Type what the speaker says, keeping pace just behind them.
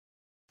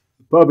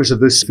The purpose of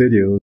this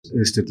video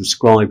is to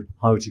describe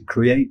how to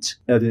create,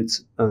 edit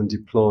and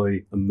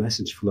deploy a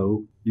message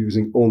flow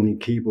using only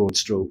keyboard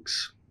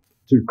strokes.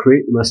 To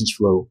create the message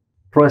flow,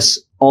 press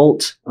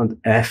Alt and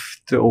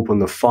F to open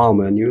the File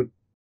menu,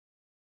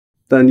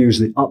 then use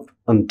the up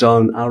and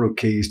down arrow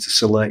keys to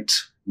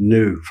select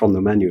New from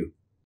the menu.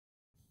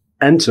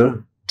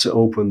 Enter to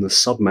open the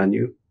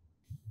submenu,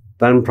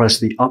 then press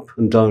the up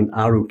and down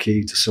arrow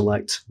key to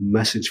select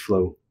Message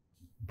Flow.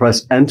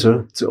 Press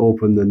Enter to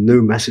open the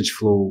New Message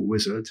Flow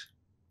wizard,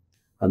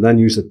 and then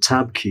use the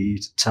Tab key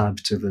to tab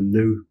to the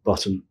New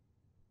button.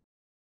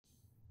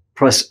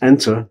 Press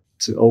Enter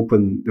to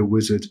open the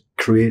wizard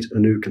Create a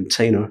New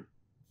Container,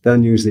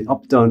 then use the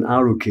up-down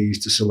arrow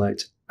keys to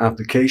select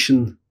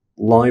Application,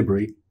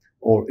 Library,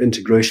 or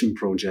Integration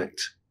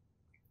Project.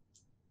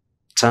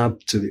 Tab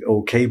to the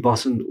OK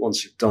button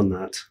once you've done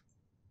that.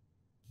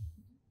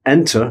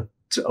 Enter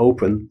to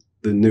open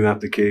the new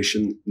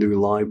application, new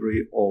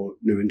library, or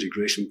new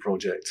integration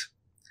project.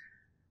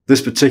 This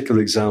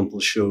particular example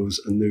shows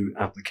a new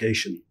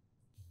application.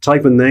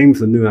 Type a name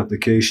for the new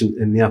application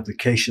in the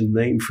application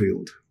name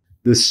field.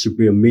 This should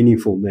be a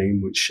meaningful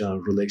name which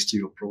relates to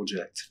your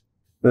project.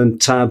 Then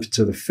tab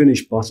to the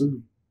Finish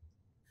button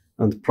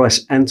and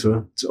press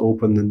Enter to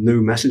open the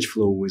new Message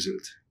Flow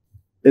wizard.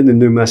 In the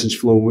new Message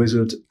Flow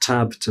wizard,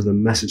 tab to the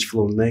Message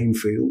Flow name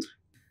field.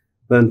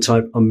 Then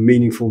type a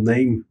meaningful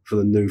name for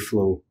the new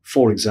flow.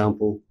 For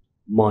example,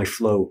 My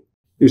Flow.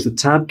 Use the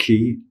Tab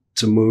key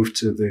to move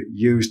to the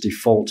Use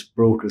Default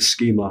Broker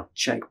Schema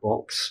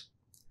checkbox.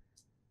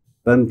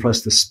 Then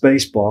press the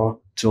space bar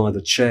to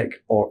either check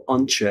or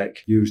uncheck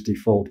Use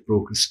Default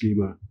Broker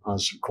Schema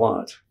as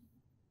required.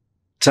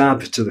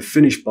 Tab to the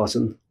Finish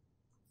button,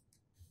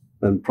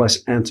 then press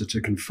Enter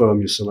to confirm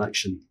your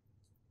selection.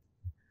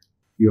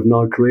 You have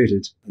now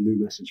created a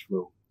new message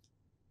flow.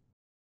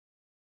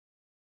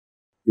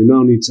 You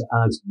now need to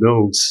add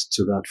nodes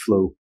to that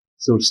flow.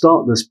 So to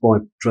start this by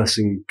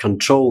pressing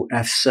Ctrl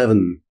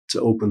F7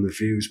 to open the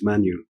Views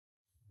menu.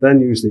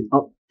 Then use the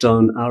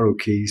up-down arrow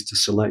keys to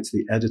select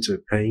the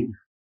editor pane,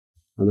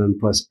 and then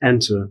press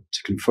Enter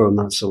to confirm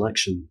that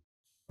selection.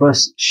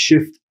 Press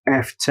Shift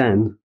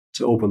F10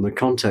 to open the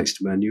context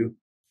menu,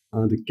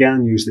 and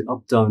again use the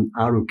up-down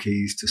arrow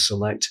keys to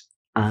select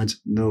Add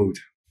Node.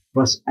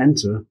 Press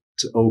Enter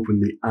to open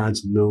the Add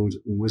Node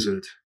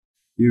wizard.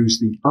 Use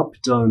the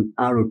up-down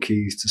arrow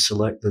keys to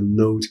select the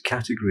node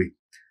category.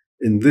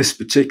 In this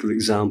particular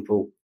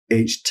example,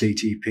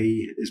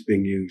 HTTP is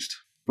being used.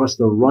 Press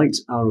the right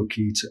arrow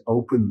key to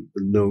open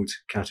the node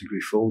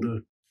category folder,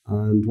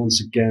 and once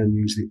again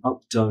use the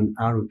up-down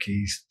arrow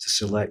keys to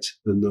select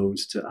the node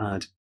to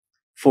add.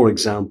 For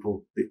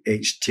example, the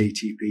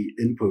HTTP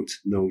input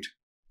node.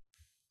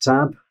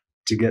 Tab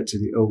to get to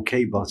the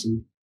OK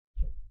button,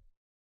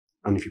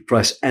 and if you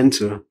press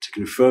Enter to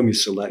confirm your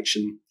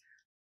selection,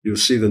 you'll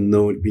see the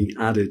node being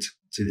added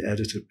to the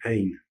editor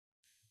pane.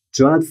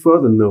 To add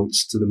further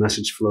nodes to the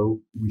message flow,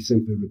 we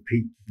simply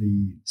repeat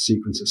the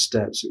sequence of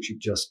steps which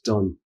you've just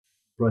done.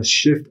 Press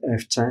Shift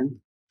F10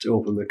 to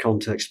open the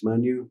context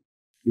menu.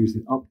 Use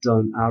the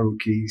up-down arrow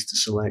keys to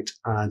select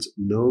Add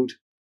Node.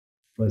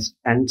 Press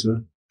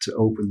Enter to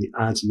open the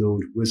Add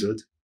Node wizard.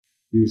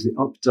 Use the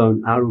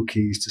up-down arrow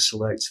keys to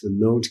select the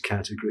node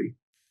category.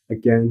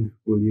 Again,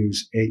 we'll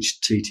use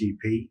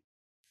HTTP.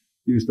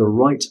 Use the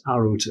right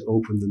arrow to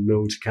open the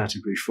node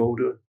category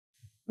folder,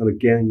 and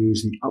again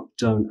use the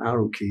up-down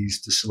arrow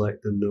keys to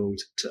select the node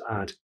to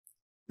add,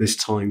 this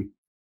time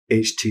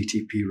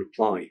HTTP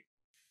reply.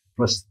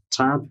 Press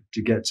Tab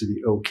to get to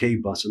the OK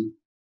button,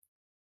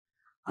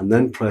 and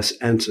then press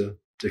Enter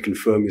to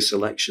confirm your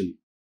selection.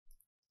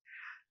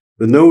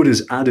 The node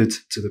is added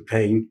to the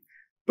pane,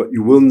 but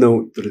you will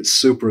note that it's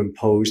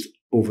superimposed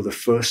over the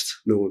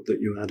first node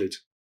that you added.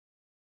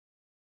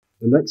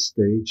 The next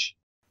stage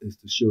is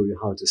to show you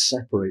how to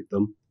separate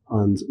them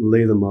and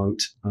lay them out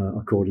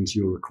according to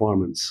your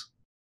requirements.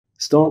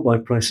 Start by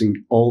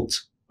pressing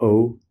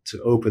Alt-O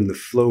to open the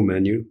Flow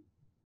menu.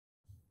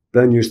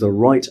 Then use the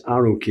right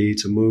arrow key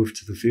to move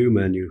to the View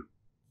menu.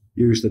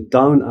 Use the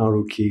down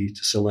arrow key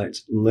to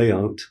select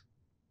Layout,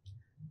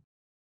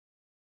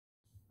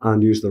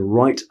 and use the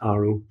right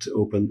arrow to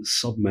open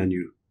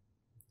Submenu.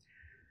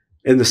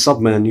 In the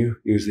submenu,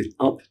 use the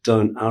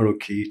up-down arrow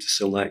key to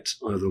select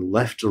either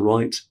left to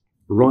right,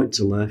 right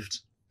to left,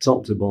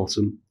 top to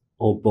bottom,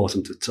 or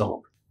bottom to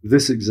top.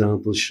 This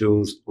example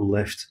shows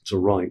left to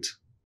right.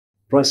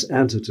 Press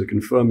Enter to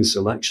confirm your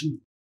selection,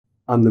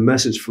 and the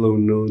message flow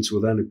nodes will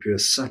then appear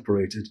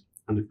separated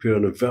and appear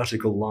in a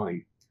vertical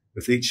line,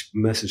 with each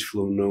message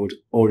flow node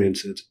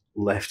oriented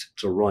left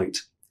to right,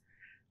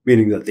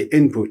 meaning that the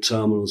input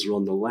terminals are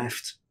on the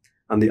left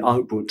and the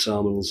output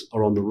terminals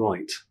are on the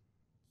right.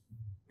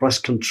 Press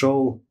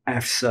Ctrl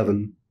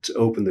F7 to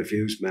open the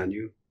Views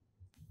menu.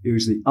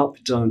 Use the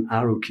up-down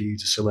arrow key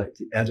to select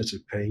the editor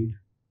pane,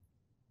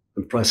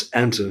 and press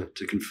Enter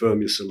to confirm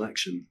your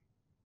selection.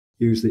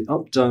 Use the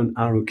up-down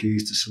arrow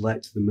keys to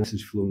select the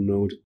message flow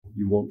node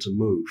you want to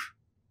move.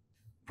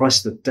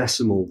 Press the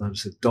decimal,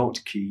 that's the dot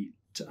key,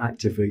 to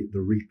activate the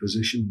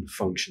reposition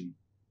function.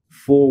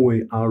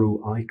 Four-way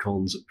arrow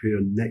icons appear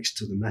next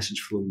to the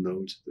message flow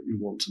node that you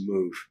want to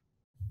move.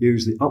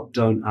 Use the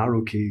up-down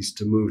arrow keys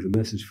to move the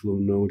message flow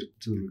node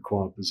to the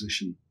required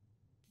position.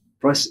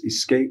 Press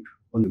Escape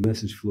when the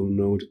message flow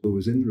node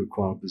is in the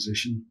required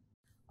position,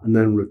 and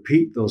then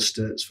repeat those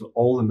steps for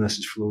all the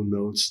message flow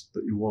nodes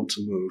that you want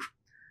to move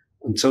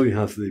until you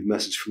have the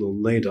message flow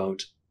laid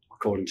out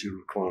according to your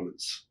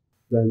requirements.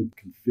 Then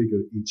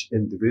configure each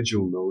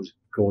individual node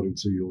according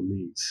to your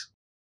needs.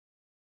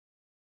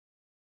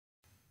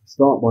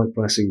 Start by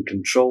pressing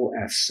Ctrl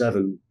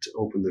F7 to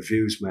open the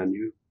Views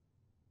menu.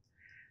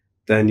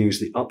 Then use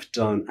the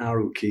up-down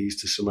arrow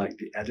keys to select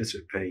the editor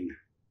pane.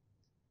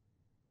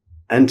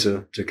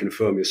 Enter to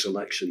confirm your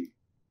selection.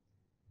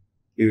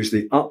 Use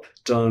the up,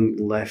 down,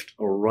 left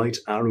or right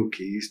arrow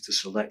keys to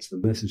select the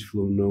message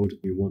flow node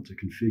you want to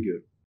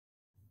configure.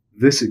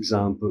 This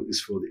example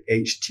is for the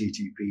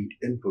HTTP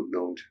input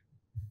node.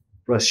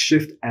 Press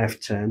Shift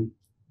F10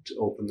 to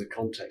open the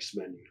context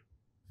menu.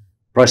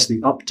 Press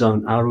the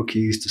up-down arrow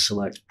keys to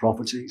select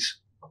Properties.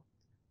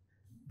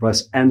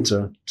 Press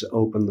Enter to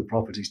open the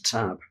Properties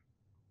tab.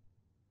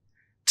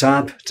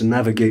 Tab to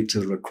navigate to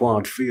the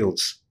required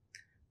fields.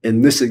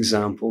 In this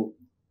example,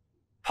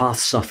 path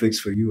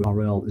suffix for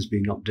URL is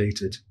being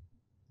updated.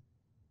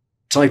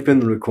 Type in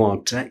the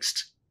required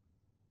text.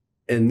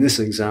 In this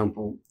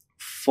example,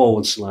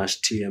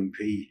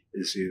 /TMP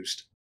is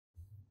used.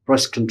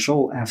 Press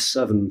Ctrl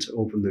F7 to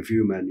open the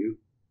View menu.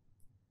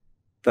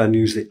 Then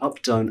use the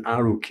up-down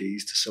arrow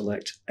keys to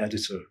select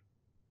Editor.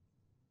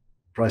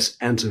 Press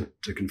Enter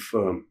to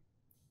confirm.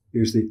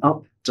 Use the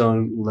up,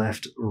 down,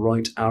 left,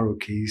 right arrow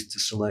keys to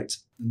select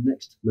the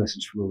next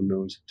message flow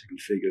node to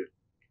configure.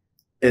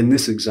 In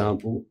this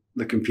example,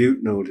 the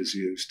Compute node is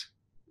used.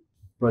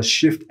 Press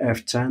Shift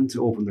F10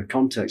 to open the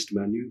context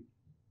menu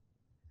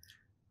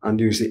and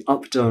use the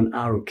up-down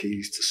arrow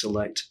keys to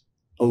select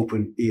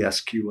Open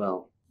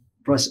ESQL.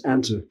 Press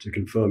Enter to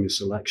confirm your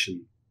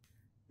selection.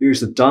 Use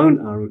the down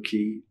arrow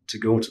key to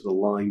go to the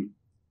line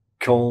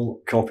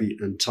Call, Copy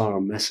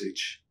Entire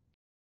Message.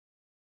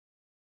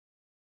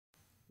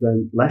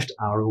 Then left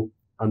arrow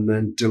and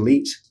then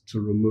Delete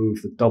to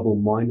remove the double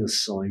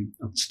minus sign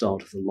at the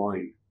start of the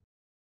line.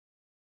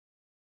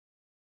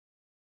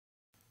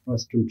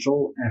 Press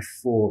Ctrl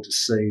F4 to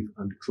save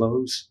and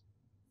close.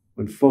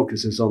 When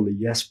focus is on the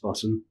Yes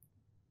button,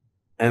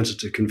 enter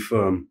to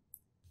confirm.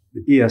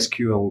 The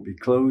ESQL will be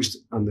closed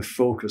and the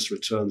focus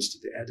returns to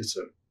the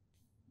editor.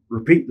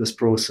 Repeat this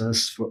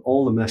process for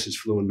all the message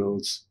flow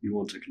nodes you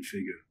want to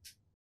configure.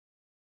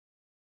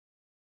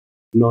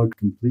 Now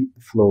complete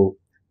the flow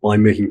by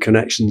making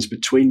connections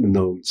between the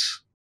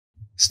nodes.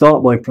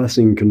 Start by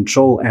pressing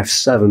Ctrl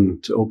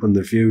F7 to open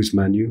the Views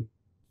menu.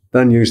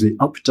 Then use the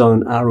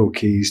up-down arrow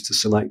keys to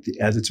select the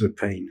editor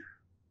pane.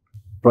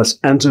 Press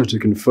Enter to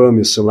confirm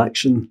your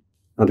selection,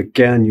 and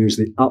again use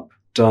the up,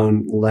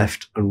 down,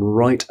 left and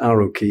right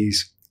arrow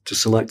keys to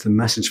select the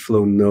message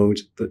flow node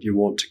that you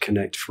want to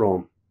connect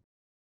from.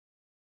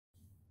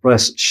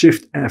 Press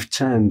Shift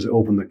F10 to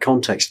open the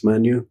context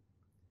menu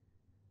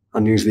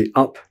and use the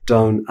up,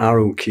 down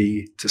arrow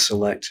key to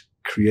select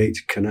Create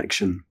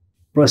Connection.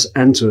 Press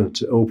Enter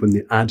to open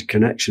the Add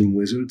Connection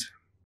wizard.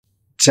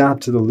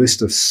 Tab to the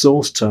list of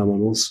source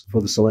terminals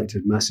for the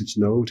selected message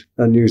node,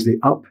 then use the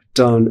up,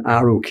 down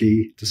arrow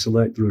key to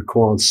select the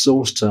required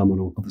source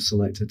terminal of the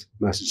selected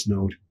message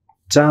node.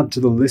 Tab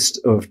to the list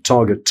of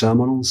target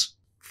terminals,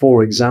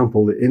 for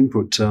example the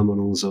input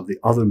terminals of the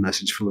other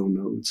message flow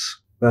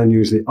nodes. Then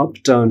use the up,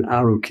 down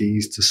arrow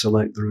keys to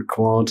select the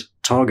required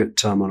target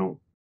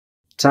terminal.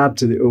 Tab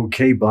to the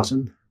OK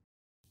button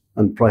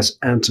and press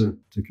Enter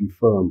to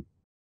confirm.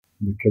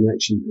 The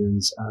connection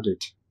is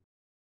added.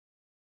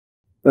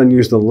 Then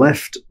use the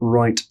left,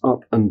 right,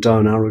 up and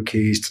down arrow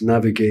keys to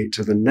navigate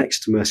to the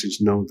next message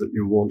node that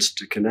you want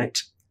to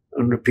connect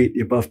and repeat the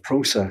above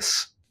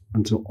process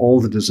until all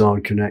the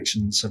desired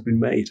connections have been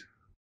made.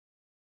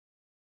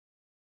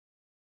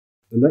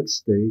 The next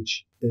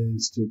stage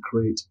is to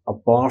create a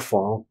bar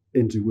file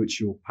into which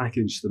you'll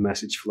package the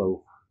message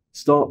flow.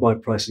 Start by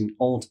pressing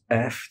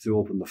Alt-F to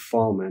open the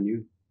File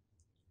menu.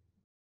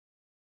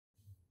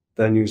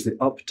 Then use the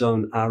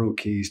up-down arrow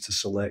keys to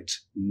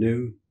select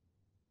New.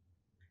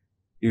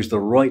 Use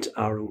the right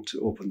arrow to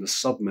open the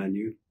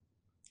submenu.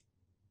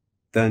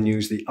 Then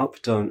use the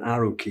up-down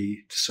arrow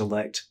key to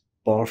select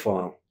Bar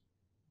File.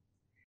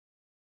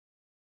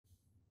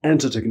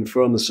 Enter to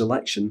confirm the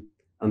selection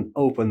and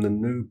open the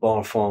new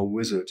bar file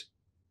wizard,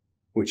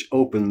 which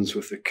opens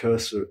with the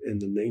cursor in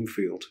the name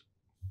field.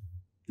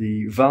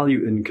 The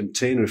value in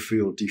container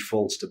field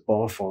defaults to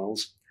bar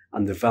files,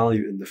 and the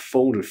value in the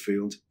folder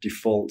field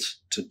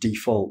defaults to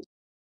default.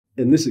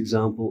 In this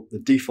example, the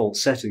default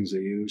settings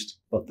are used,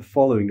 but the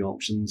following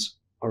options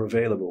are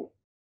available.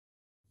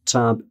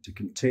 Tab to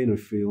container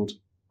field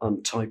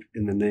and type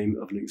in the name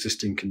of an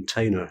existing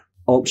container.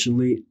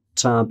 Optionally,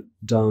 tab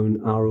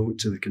down arrow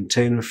to the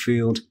container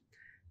field,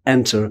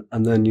 enter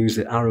and then use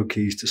the arrow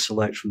keys to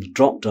select from the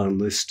drop-down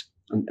list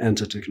and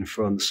enter to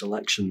confirm the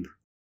selection.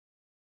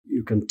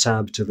 You can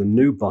tab to the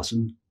New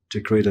button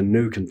to create a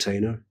new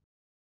container.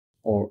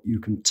 or you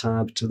can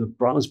tab to the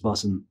Browse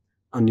button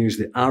and use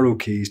the arrow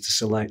keys to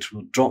select from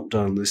a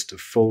drop-down list of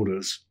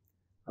folders,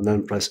 and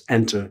then press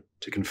Enter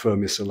to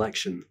confirm your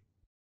selection.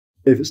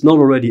 If it's not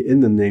already in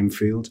the name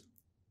field,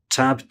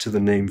 tab to the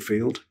name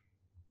field,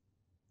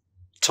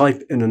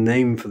 type in a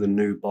name for the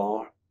new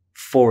bar,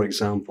 for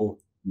example,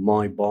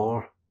 My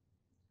Bar,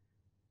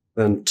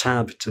 then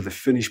tab to the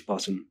Finish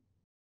button.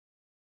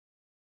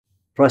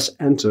 Press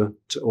Enter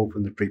to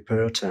open the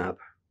Prepare tab.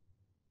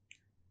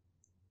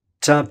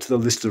 Tab to the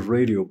list of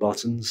radio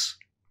buttons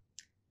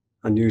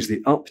and use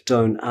the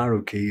up-down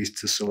arrow keys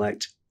to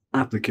select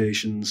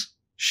Applications,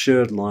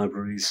 Shared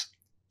Libraries,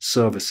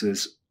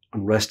 Services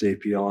and REST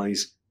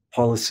APIs,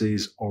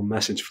 Policies or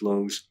Message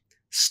Flows,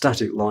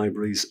 Static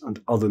Libraries and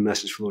other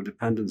message flow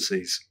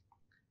dependencies.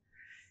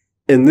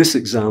 In this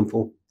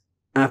example,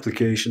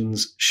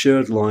 Applications,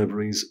 Shared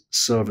Libraries,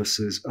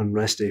 Services and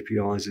REST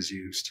APIs is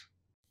used.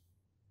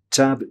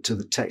 Tab to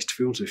the Text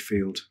Filter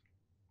field.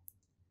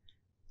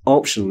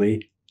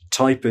 Optionally,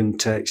 type in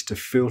text to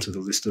filter the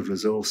list of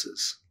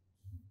resources.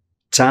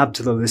 Tab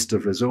to the list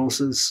of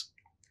resources,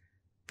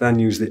 then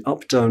use the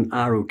up-down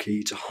arrow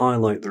key to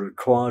highlight the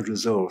required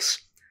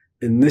resource.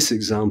 In this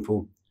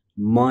example,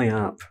 My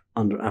App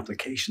under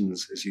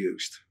Applications is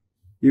used.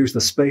 Use the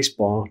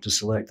spacebar to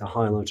select the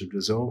highlighted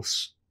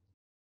resource.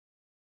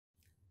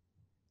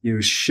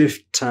 Use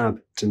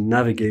Shift-Tab to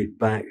navigate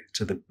back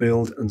to the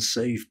Build and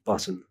Save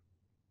button.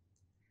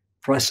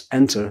 Press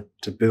Enter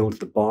to build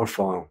the bar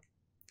file.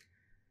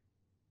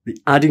 The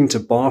Adding to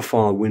Bar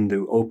File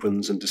window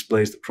opens and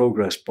displays the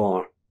progress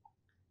bar.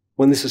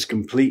 When this is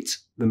complete,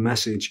 the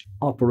message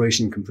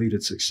Operation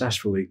Completed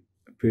Successfully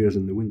appears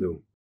in the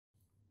window.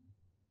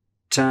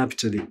 Tab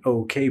to the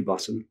OK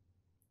button,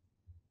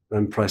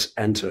 then press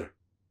Enter.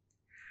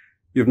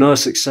 You've now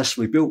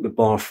successfully built the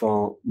bar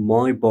file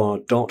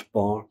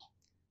mybar.bar,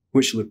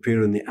 which will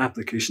appear in the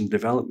Application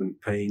Development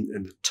pane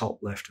in the top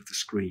left of the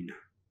screen.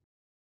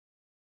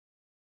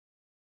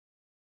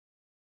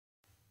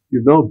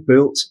 You've now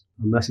built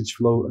a message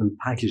flow and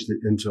packaged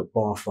it into a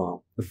bar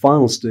file. The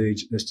final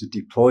stage is to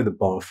deploy the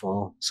bar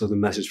file so the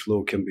message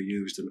flow can be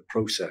used in the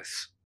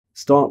process.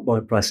 Start by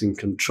pressing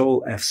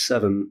Ctrl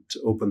F7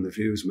 to open the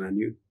Views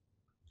menu.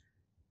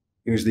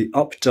 Use the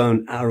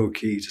up-down arrow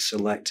key to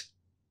select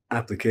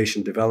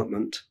Application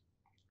Development.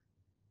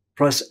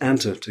 Press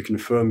Enter to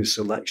confirm your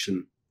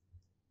selection.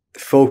 The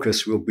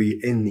focus will be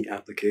in the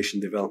Application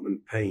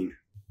Development pane.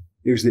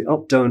 Use the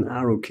up-down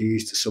arrow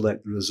keys to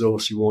select the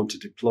resource you want to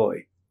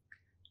deploy.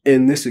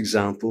 In this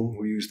example,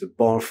 we use the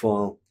bar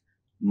file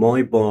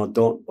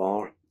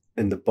mybar.bar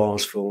in the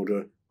bars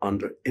folder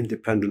under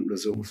Independent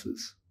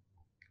Resources.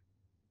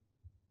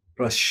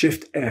 Press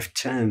Shift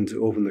F10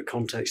 to open the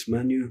context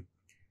menu,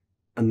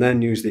 and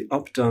then use the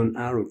up-down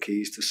arrow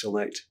keys to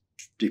select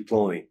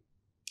Deploy.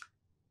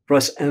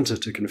 Press Enter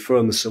to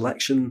confirm the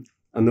selection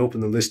and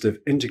open the list of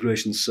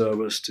integration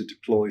servers to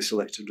deploy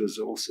selected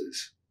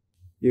resources.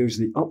 Use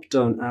the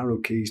up-down arrow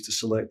keys to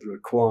select the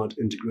required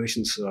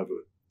integration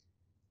server.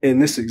 In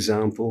this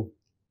example,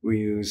 we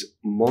use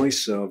My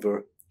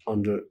Server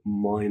under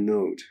My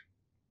Node.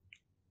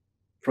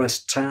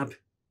 Press Tab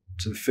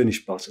to the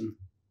Finish button.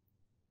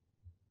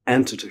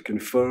 Enter to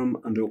confirm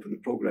and open the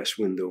Progress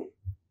window.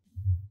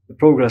 The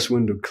Progress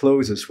window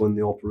closes when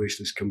the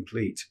operation is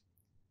complete.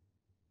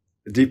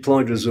 The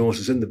deployed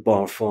resources in the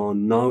bar file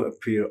now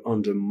appear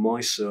under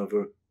My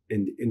Server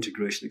in the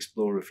Integration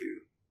Explorer view.